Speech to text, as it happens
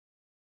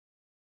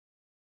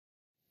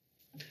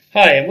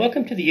Hi, and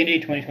welcome to the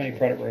Unity 2020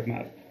 product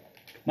roadmap.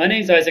 My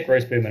name is Isaac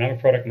Roseboom, and I'm a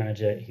product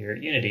manager here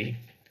at Unity.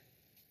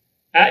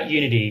 At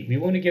Unity, we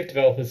want to give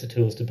developers the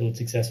tools to build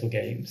successful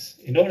games.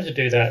 In order to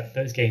do that,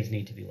 those games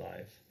need to be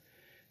live.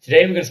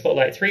 Today, we're going to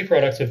spotlight 3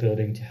 products we're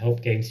building to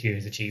help game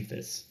studios achieve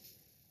this.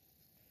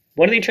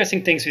 One of the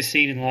interesting things we've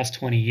seen in the last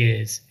 20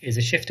 years is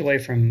a shift away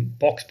from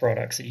box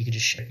products that you can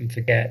just ship and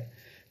forget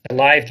to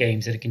live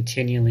games that are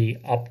continually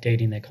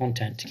updating their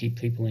content to keep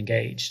people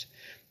engaged.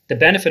 The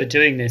benefit of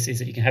doing this is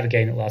that you can have a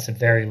game that lasts a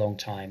very long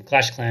time.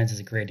 Clash Clans is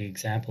a great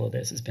example of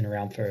this. It's been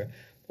around for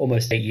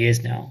almost 8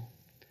 years now.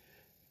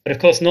 But of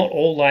course, not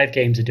all live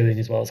games are doing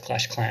as well as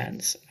Clash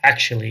Clans.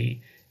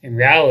 Actually, in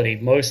reality,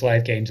 most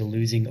live games are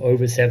losing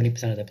over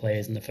 70% of their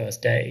players in the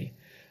first day.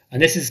 And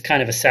this is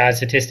kind of a sad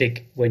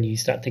statistic when you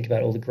start to think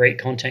about all the great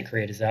content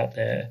creators out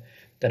there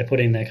that are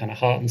putting their kind of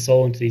heart and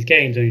soul into these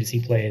games, only to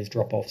see players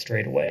drop off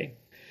straight away.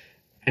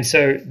 And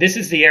so this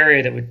is the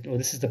area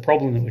this is the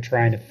problem that we're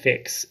trying to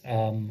fix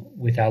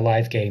with our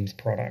live games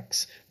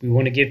products. We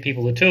want to give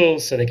people the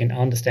tools so they can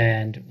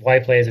understand why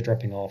players are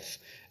dropping off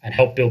and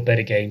help build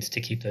better games to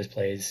keep those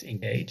players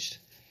engaged.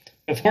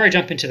 Before I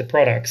jump into the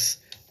products,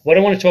 what I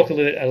want to talk a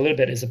little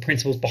bit is the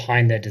principles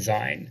behind their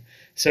design.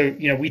 So,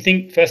 we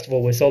think, first of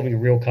all, we're solving a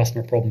real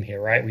customer problem here,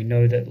 right? We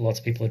know that lots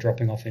of people are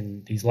dropping off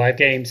in these live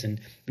games,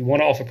 and we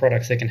want to offer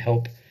products that can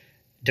help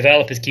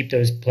developers keep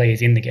those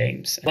players in the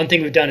games. One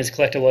thing we've done is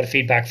collect a lot of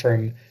feedback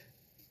from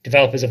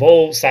developers of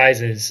all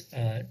sizes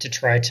to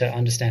try to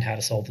understand how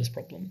to solve this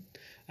problem.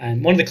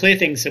 And one of the clear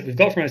things that we've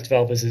got from those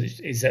developers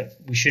is that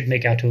we should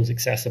make our tools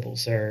accessible.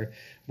 So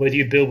whether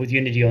you build with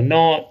Unity or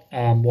not,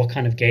 what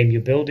kind of game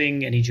you're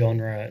building, any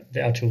genre,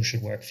 our tools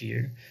should work for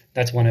you.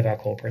 That's one of our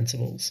core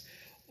principles.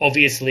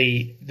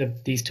 Obviously,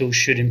 these tools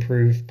should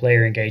improve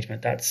player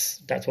engagement. That's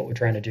what we're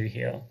trying to do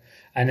here.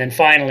 And then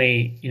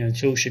finally,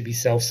 tools should be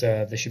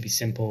self-serve. They should be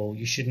simple.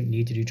 You shouldn't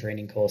need to do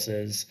training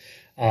courses.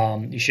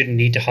 You shouldn't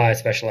need to hire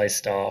specialized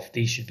staff.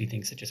 These should be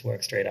things that just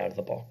work straight out of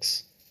the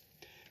box.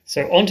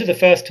 So on to the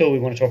first tool we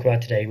want to talk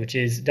about today, which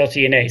is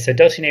DeltaDNA. So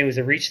DeltaDNA was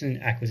a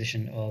recent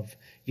acquisition of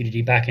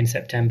Unity back in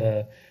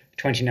September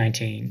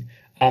 2019.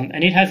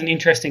 And it has an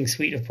interesting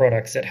suite of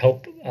products that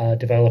help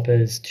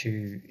developers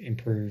to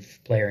improve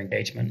player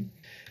engagement.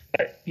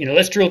 But,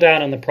 let's drill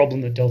down on the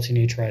problem that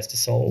DeltaDNA tries to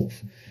solve.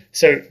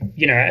 So,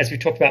 as we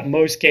talked about,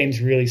 most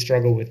games really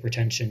struggle with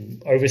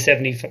retention. Over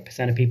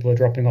 70% of people are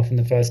dropping off in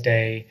the first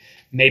day.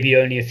 Maybe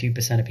only a few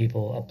percent of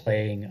people are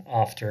playing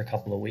after a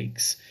couple of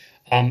weeks.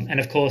 And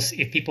of course,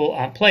 if people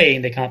aren't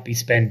playing, they can't be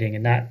spending.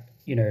 And that,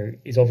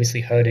 is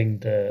obviously hurting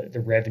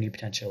the revenue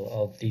potential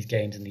of these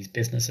games and these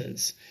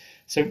businesses.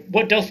 So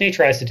what DeltaDNA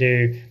tries to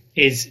do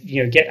is,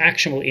 get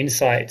actionable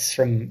insights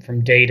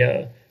from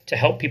data to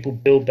help people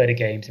build better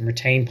games and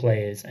retain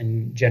players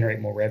and generate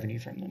more revenue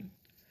from them.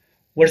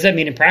 What does that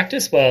mean in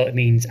practice? Well, it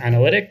means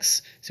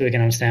analytics, so we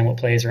can understand what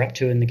players are up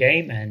to in the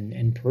game and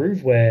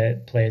improve where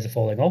players are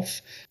falling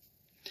off.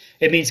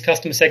 It means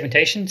customer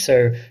segmentation,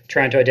 so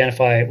trying to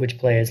identify which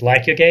players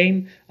like your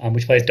game,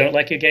 which players don't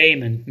like your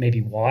game, and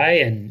maybe why,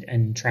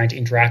 and trying to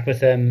interact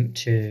with them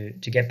to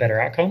get better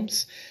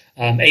outcomes.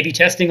 A/B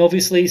testing,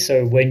 obviously,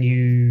 so when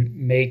you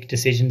make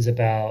decisions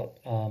about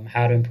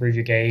how to improve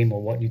your game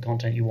or what new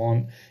content you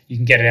want, you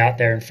can get it out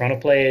there in front of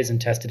players and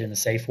test it in a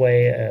safe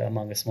way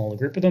among a smaller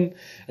group of them.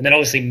 And then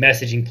obviously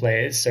messaging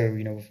players, so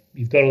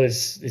you've got all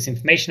this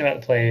information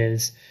about the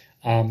players,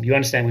 you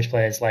understand which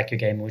players like your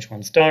game and which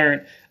ones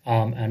don't,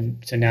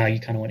 and so now you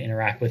kind of want to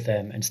interact with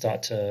them and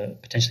start to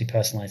potentially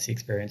personalize the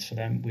experience for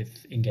them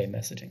with in-game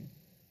messaging.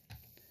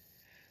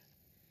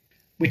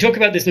 We talk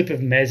about this loop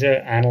of measure,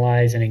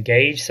 analyze, and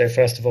engage. So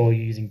first of all,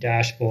 you're using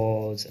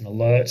dashboards and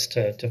alerts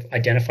to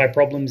identify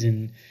problems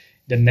in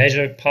the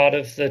measure part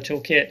of the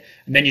toolkit.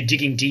 And then you're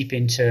digging deep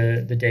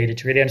into the data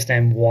to really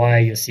understand why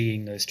you're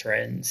seeing those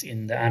trends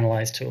in the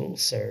analyze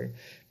tools. So,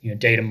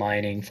 data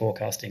mining,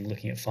 forecasting,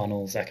 looking at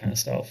funnels, that kind of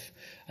stuff.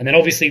 And then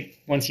obviously,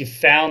 once you've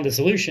found the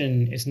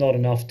solution, it's not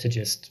enough to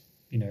just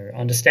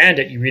understand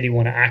it. You really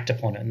want to act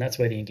upon it. And that's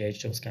where the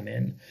engage tools come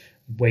in,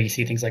 where you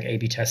see things like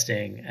A/B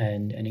testing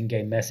and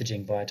in-game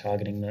messaging via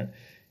targeting that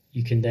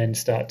you can then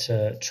start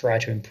to try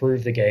to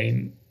improve the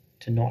game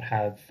to not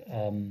have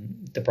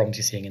the problems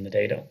you're seeing in the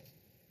data.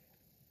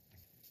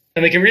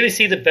 And we can really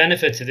see the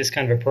benefits of this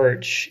kind of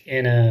approach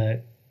in a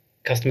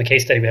customer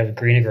case study we have with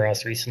Greener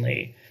Grass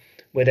recently,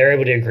 where they're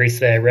able to increase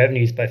their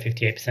revenues by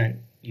 58%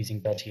 using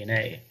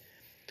DeltaDNA.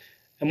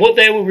 And what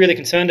they were really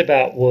concerned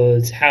about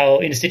was how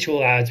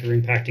interstitial ads were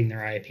impacting their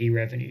IAP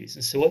revenues.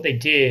 And so what they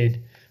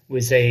did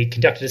was they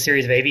conducted a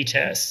series of A/B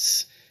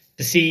tests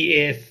to see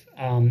if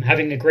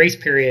having a grace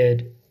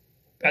period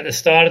at the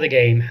start of the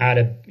game had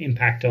an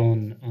impact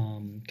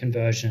on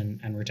conversion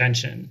and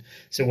retention.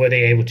 So were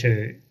they able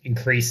to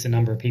increase the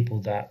number of people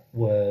that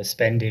were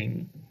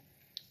spending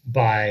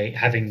by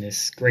having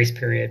this grace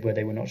period where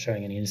they were not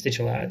showing any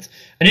interstitial ads?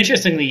 And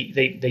interestingly,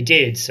 they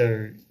did.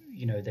 So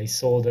they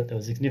saw that there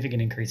was a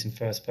significant increase in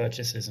first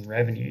purchases and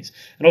revenues.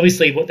 And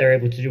obviously what they're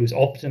able to do is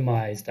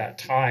optimize that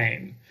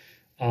time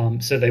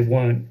so they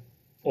weren't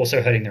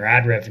also hurting their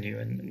ad revenue.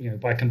 And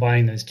by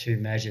combining those two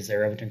measures,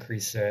 they're able to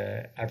increase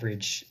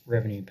average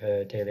revenue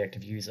per daily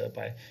active user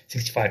by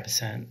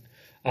 65%.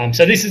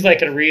 So this is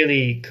like a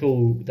really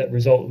cool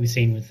result we've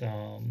seen with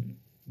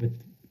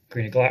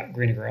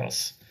greener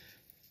grass.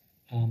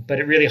 But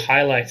it really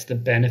highlights the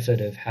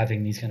benefit of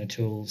having these kind of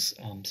tools,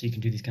 so you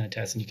can do these kind of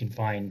tests and you can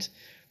find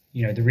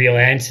the real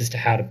answers to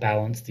how to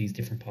balance these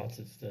different parts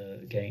of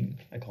the game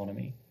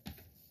economy.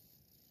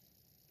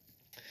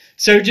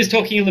 So just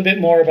talking a little bit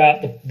more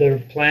about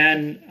the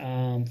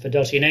plan for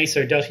Delta-NA.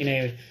 So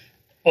Delta-NA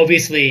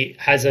obviously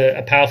has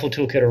a powerful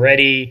toolkit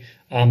already.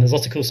 There's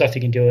lots of cool stuff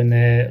you can do in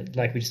there.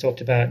 Like we just talked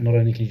about, not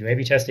only can you do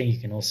A/B testing, you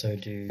can also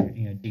do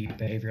deep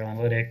behavioral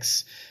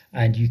analytics,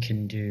 and you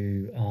can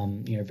do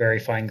very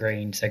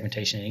fine-grained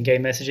segmentation and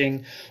in-game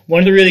messaging. One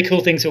of the really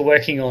cool things we're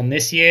working on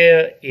this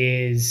year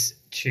is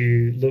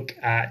to look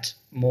at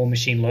more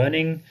machine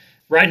learning.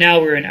 Right now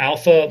we're in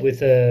alpha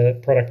with a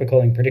product we're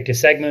calling predictive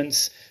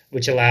segments,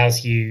 which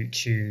allows you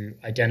to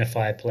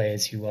identify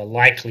players who are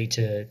likely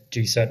to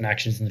do certain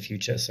actions in the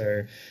future.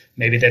 So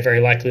maybe they're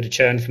very likely to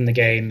churn from the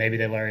game, maybe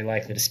they're very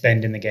likely to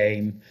spend in the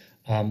game,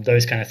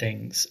 those kind of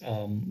things,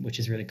 which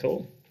is really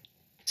cool.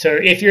 So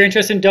if you're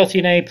interested in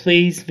Delta-NA,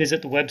 please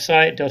visit the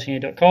website,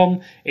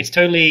 deltana.com. It's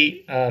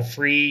totally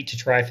free to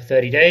try for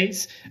 30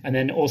 days. And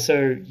then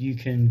also you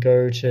can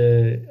go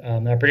to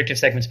our predictive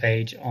segments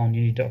page on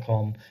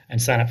unity.com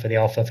and sign up for the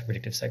alpha for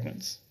predictive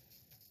segments.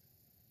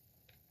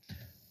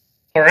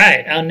 All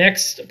right, our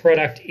next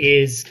product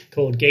is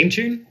called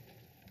GameTune.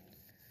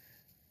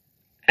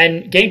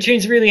 And GameTune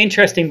is really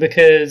interesting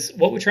because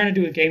what we're trying to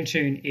do with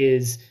GameTune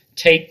is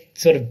take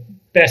sort of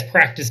best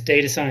practice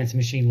data science and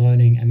machine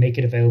learning and make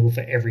it available for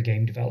every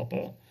game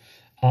developer.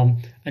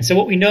 And so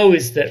what we know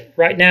is that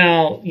right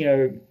now,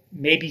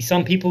 maybe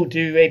some people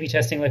do A/B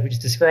testing like we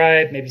just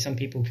described. Maybe some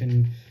people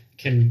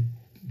can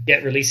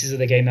get releases of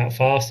the game out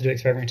fast to do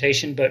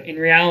experimentation. But in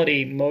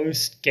reality,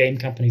 most game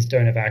companies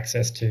don't have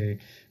access to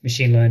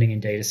machine learning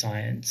and data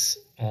science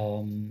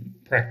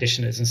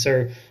practitioners. And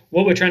so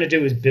what we're trying to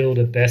do is build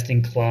a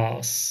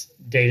best-in-class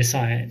data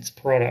science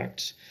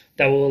product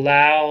that will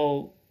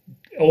allow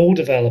all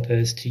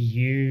developers to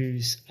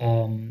use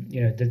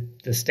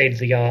the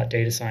state-of-the-art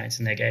data science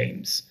in their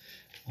games.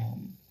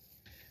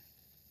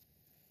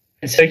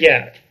 And so,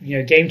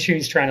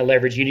 GameTune's trying to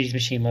leverage Unity's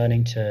machine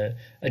learning to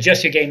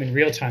adjust your game in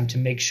real time to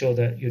make sure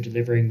that you're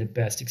delivering the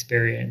best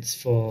experience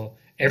for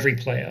every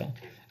player.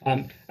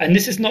 And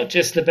this is not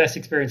just the best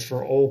experience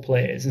for all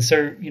players. And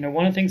so,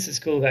 one of the things that's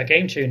cool about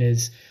GameTune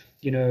is,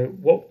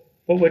 what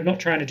we're not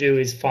trying to do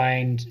is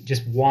find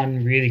just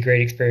one really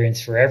great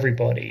experience for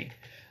everybody.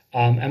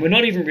 And we're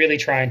not even really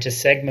trying to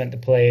segment the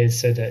players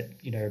so that,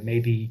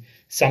 maybe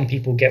some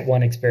people get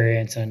one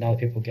experience and other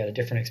people get a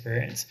different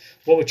experience.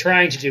 What we're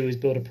trying to do is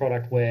build a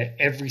product where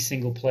every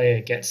single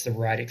player gets the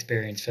right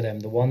experience for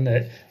them, the one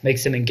that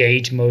makes them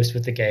engage most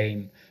with the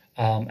game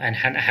and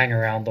hang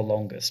around the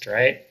longest,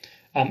 right?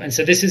 And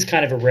so this is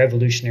kind of a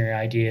revolutionary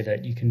idea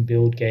that you can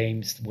build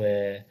games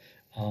where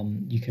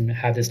you can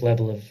have this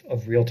level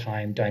of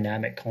real-time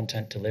dynamic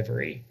content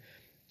delivery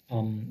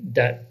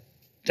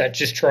that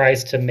just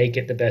tries to make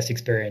it the best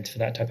experience for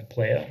that type of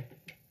player.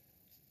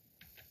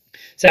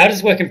 So how does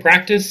it work in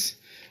practice?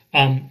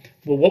 Well,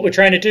 what we're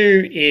trying to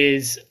do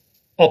is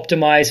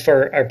optimize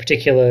for a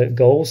particular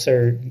goal.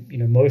 So,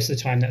 most of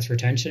the time that's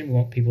retention. We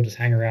want people to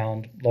hang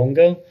around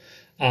longer.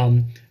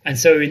 And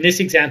so in this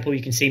example,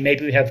 you can see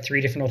maybe we have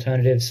 3 different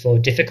alternatives for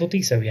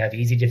difficulty. So we have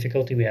easy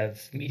difficulty, we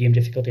have medium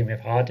difficulty, and we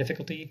have hard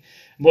difficulty.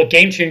 And what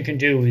GameTune can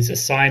do is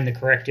assign the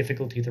correct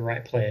difficulty to the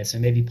right player. So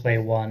maybe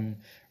player 1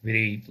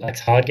 really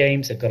likes hard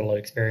games. They've got a lot of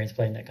experience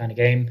playing that kind of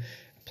game.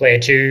 Player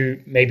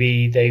 2,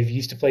 maybe they've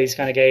used to play these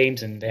kind of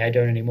games and they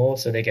don't anymore,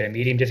 so they get a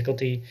medium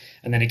difficulty.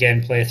 And then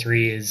again, player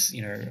 3 is,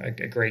 a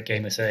great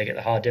gamer, so they get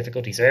the hard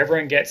difficulty. So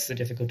everyone gets the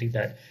difficulty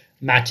that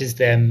matches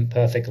them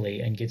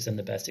perfectly and gives them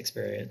the best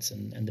experience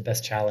and the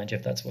best challenge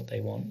if that's what they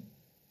want.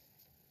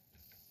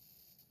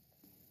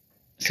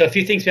 So a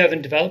few things we have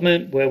in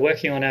development. We're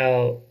working on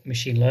our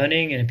machine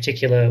learning, and in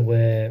particular,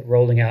 we're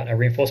rolling out a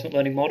reinforcement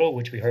learning model,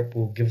 which we hope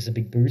will give us a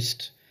big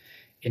boost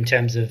in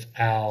terms of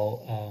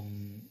our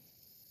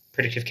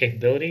predictive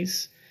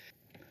capabilities.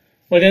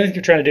 Well, the other thing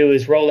we're trying to do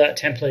is roll out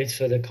templates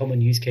for the common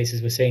use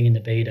cases we're seeing in the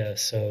beta.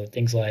 So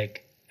things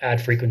like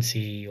ad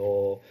frequency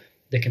or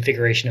the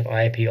configuration of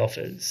IAP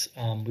offers.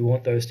 We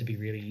want those to be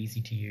really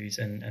easy to use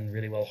and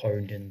really well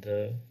honed in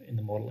the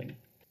modeling.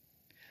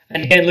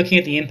 And again, looking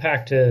at the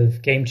impact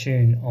of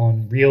GameTune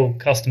on real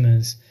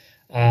customers,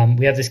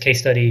 we have this case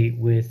study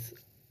with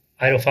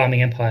Idle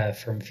Farming Empire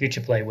from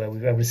FuturePlay where we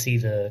were able to see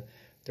the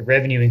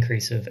revenue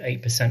increase of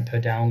 8% per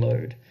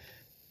download.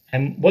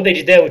 And what they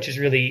did there, which is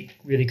really,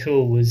 really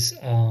cool, was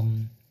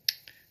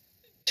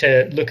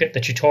to look at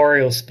the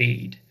tutorial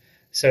speed.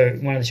 So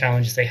one of the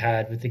challenges they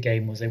had with the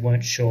game was they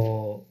weren't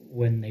sure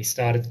when they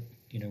started,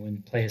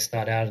 when players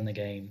start out in the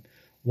game,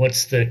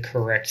 what's the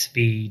correct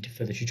speed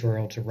for the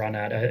tutorial to run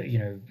at?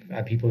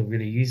 Are people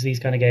really use these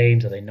kind of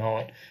games? Are they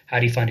not? How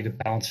do you find a good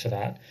balance for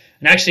that?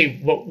 And actually,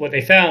 what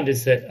they found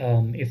is that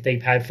if they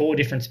had 4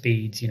 different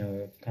speeds,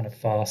 kind of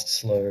fast,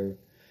 slow,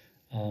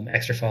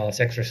 extra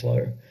fast, extra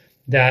slow,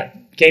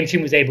 that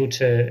GameTune was able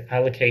to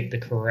allocate the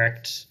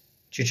correct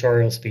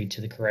tutorial speed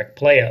to the correct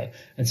player,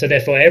 and so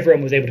therefore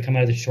everyone was able to come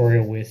out of the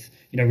tutorial with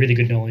really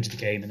good knowledge of the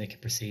game, and they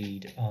could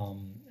proceed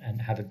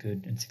and have a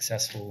good and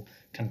successful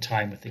kind of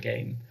time with the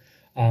game.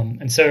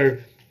 And so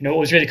what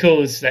was really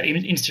cool is that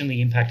it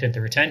instantly impacted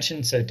the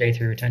retention. So day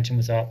 3 retention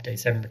was up, day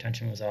 7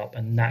 retention was up,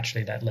 and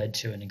naturally that led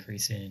to an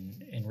increase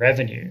in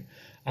revenue.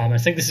 I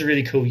think this is a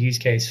really cool use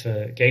case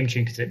for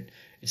GameTune because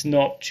it's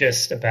not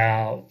just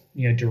about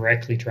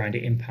directly trying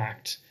to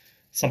impact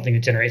something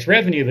that generates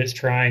revenue, but it's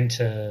trying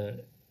to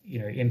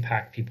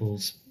impact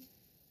people's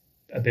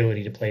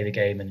ability to play the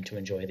game and to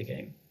enjoy the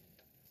game.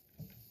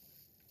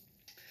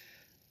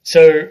 So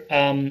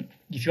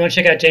if you want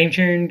to check out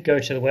GameTune, go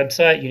to the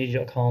website,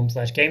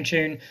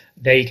 unity.com/GameTune.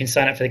 There you can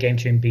sign up for the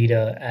GameTune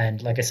beta,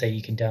 and like I say,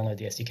 you can download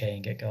the SDK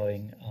and get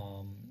going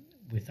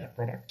with that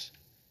product.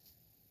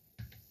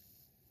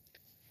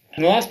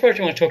 And the last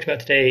project I want to talk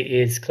about today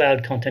is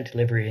cloud content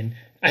delivery. And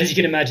as you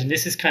can imagine,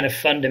 this is kind of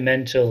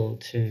fundamental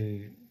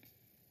to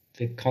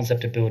the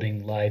concept of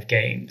building live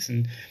games.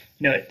 And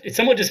it's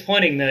somewhat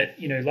disappointing that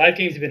live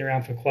games have been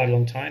around for quite a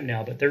long time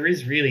now, but there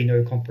is really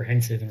no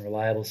comprehensive and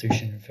reliable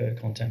solution for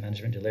content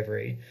management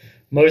delivery.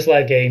 Most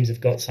live games have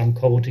got some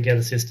cobbled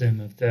together system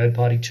of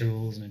third-party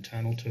tools and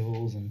internal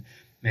tools, and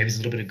maybe there's a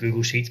little bit of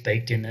Google Sheets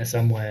baked in there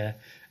somewhere.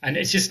 And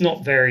it's just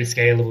not very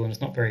scalable, and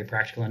it's not very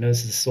practical. I know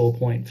this is a sore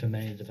point for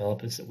many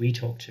developers that we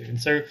talk to.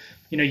 And so,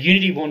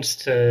 Unity wants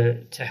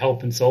to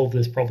help and solve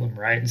this problem,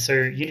 right? And so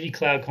Unity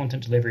Cloud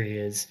Content Delivery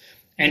is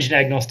engine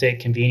agnostic,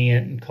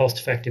 convenient, and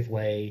cost-effective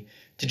way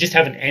to just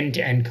have an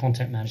end-to-end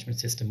content management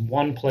system,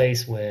 one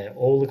place where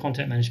all the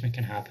content management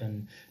can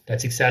happen,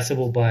 that's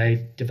accessible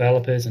by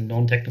developers and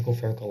non-technical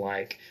folk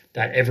alike,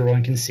 that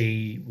everyone can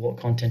see what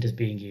content is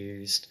being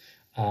used,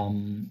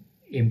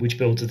 in which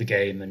builds of the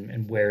game,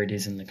 and where it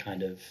is in the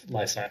kind of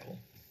life cycle.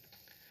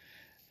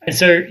 And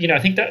so, I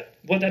think that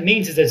what that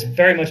means is there's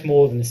very much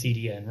more than the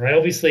CDN, right?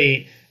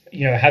 Obviously,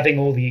 having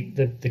all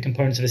the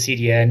components of a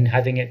CDN,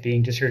 having it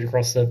being distributed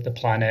across the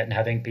planet, and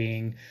having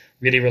being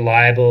really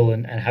reliable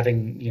and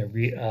having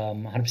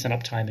 100%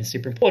 uptime is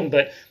super important.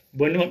 But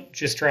we're not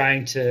just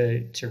trying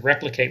to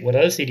replicate what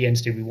other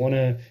CDNs do. We want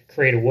to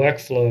create a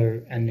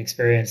workflow and an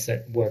experience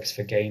that works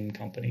for game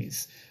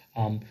companies.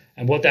 And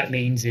what that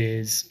means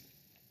is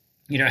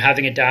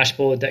having a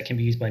dashboard that can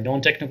be used by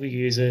non-technical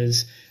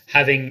users,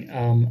 having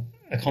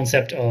a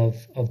concept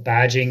of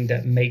badging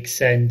that makes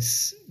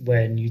sense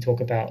when you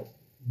talk about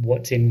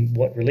what's in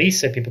what release,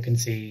 so people can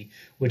see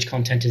which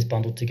content is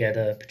bundled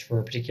together for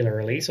a particular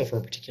release or for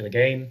a particular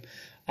game,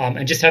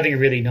 and just having a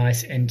really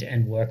nice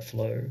end-to-end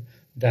workflow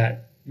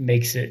that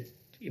makes it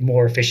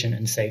more efficient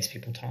and saves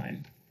people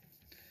time.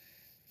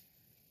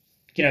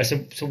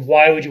 So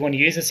why would you want to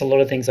use this? A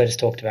lot of things I just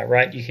talked about,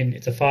 right?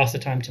 It's a faster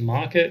time to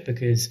market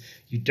because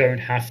you don't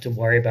have to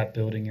worry about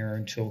building your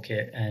own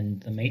toolkit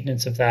and the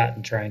maintenance of that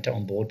and trying to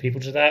onboard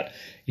people to that.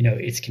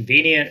 It's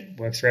convenient,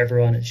 works for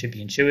everyone. It should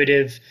be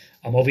intuitive.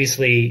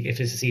 Obviously, if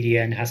it's a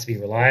CDN, it has to be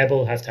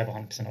reliable, it has to have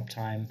 100%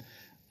 uptime.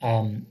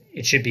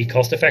 It should be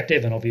cost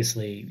effective. And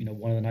obviously,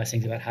 one of the nice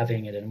things about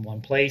having it in one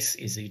place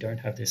is that you don't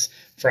have this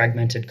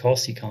fragmented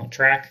cost you can't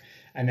track.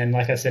 And then,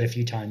 like I said a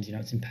few times,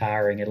 it's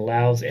empowering. It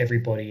allows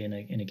everybody in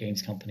a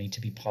games company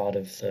to be part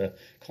of the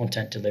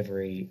content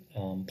delivery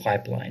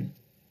pipeline.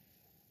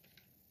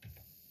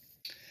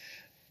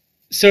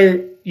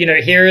 So,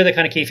 here are the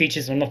kind of key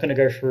features. I'm not going to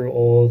go through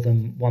all of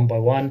them one by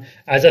one.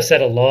 As I've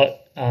said a lot,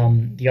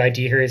 the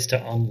idea here is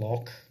to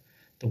unlock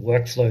the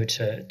workflow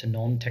to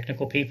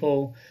non-technical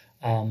people.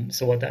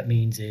 So what that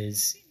means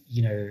is,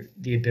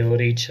 the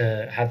ability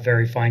to have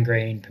very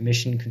fine-grained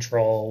permission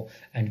control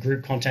and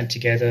group content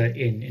together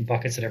in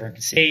buckets that everyone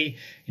can see,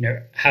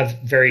 have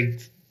very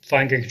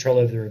fine-grained control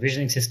over the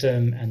revisioning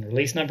system and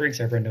release numbering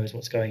so everyone knows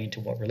what's going into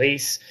what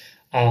release.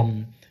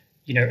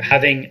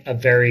 Having a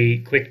very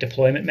quick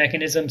deployment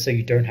mechanism so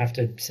you don't have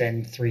to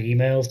send 3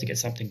 emails to get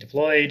something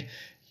deployed.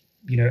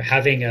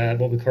 Having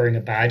what we're calling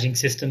a badging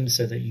system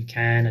so that you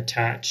can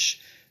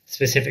attach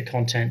specific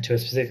content to a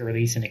specific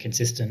release in a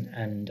consistent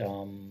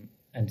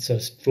and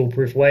sort of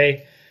foolproof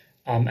way.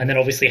 And then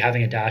obviously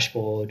having a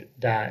dashboard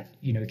that,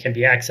 can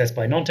be accessed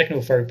by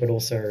non-technical folk, but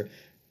also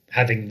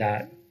having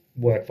that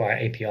work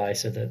via API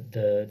so that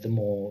the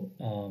more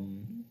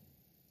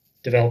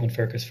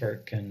development-focused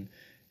folk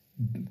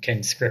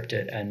can script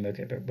it and make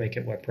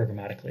it work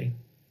programmatically.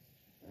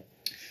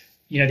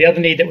 The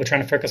other need that we're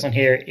trying to focus on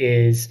here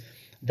is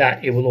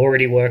that it will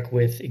already work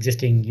with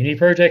existing Unity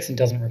projects and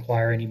doesn't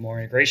require any more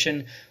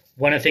integration.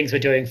 One of the things we're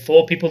doing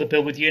for people that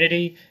build with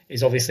Unity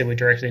is obviously we're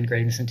directly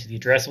integrating this into the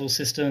addressable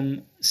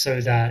system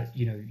so that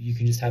you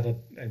can just have a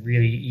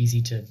really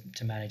easy to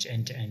manage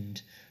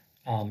end-to-end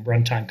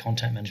runtime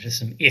content management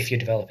system if you're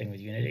developing with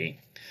Unity.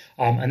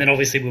 And then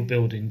obviously we'll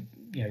build in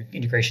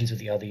integrations with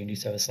the other Unity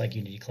service like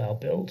Unity Cloud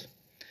Build.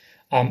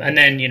 And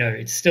then,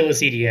 it's still a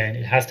CDN.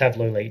 It has to have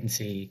low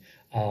latency.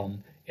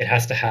 It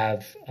has to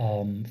have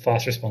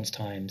fast response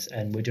times.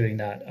 And we're doing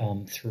that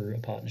through a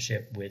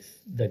partnership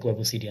with the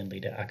global CDN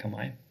leader,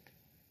 Akamai.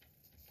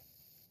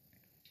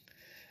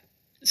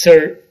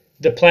 So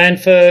the plan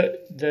for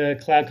the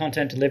cloud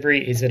content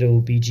delivery is that it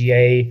will be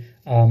GA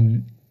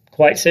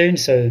quite soon,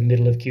 so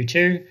middle of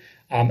Q2.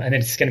 And then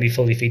it's going to be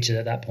fully featured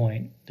at that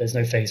point. There's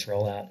no phased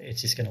rollout. It's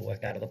just going to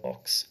work out of the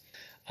box.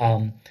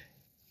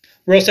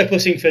 We're also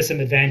pushing for some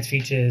advanced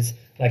features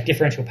like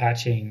differential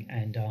patching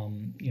and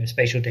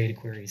spatial data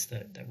queries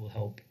that will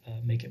help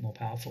make it more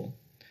powerful.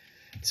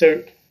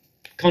 So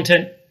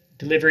content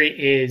delivery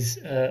is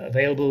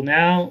available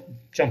now.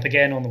 Jump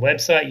again on the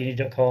website,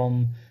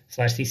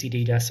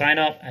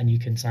 unity.com/ccd-signup, and you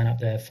can sign up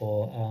there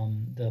for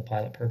the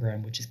pilot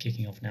program, which is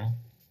kicking off now.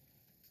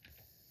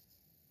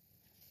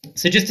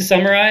 So just to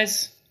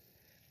summarize,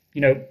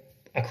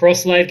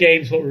 across live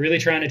games, what we're really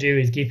trying to do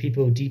is give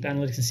people deep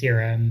analytics and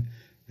CRM,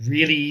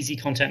 really easy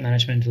content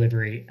management and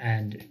delivery,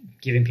 and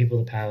giving people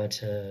the power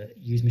to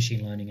use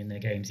machine learning in their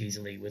games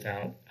easily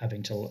without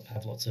having to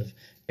have lots of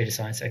data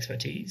science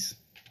expertise.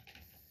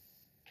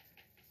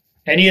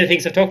 Any of the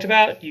things I've talked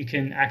about, you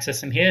can access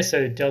them here.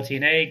 So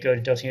deltana, go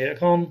to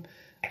deltana.com.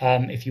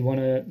 If you want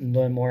to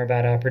learn more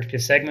about our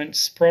predictive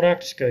segments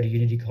product, go to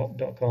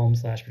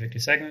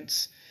unity.com/predictive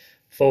segments.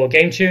 For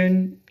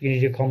GameTune,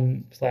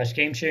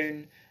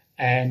 unity.com/GameTune.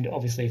 And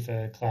obviously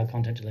for cloud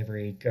content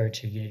delivery, go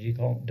to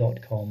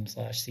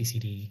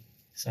unity.com/ccd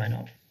sign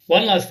up.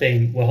 One last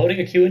thing, we're holding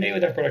a Q&A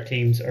with our product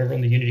teams over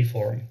on the Unity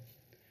forum.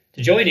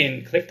 To join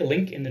in, click the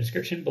link in the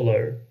description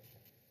below.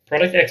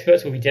 Product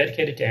experts will be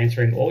dedicated to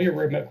answering all your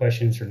roadmap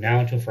questions from now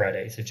until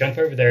Friday, so jump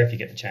over there if you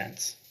get the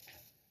chance.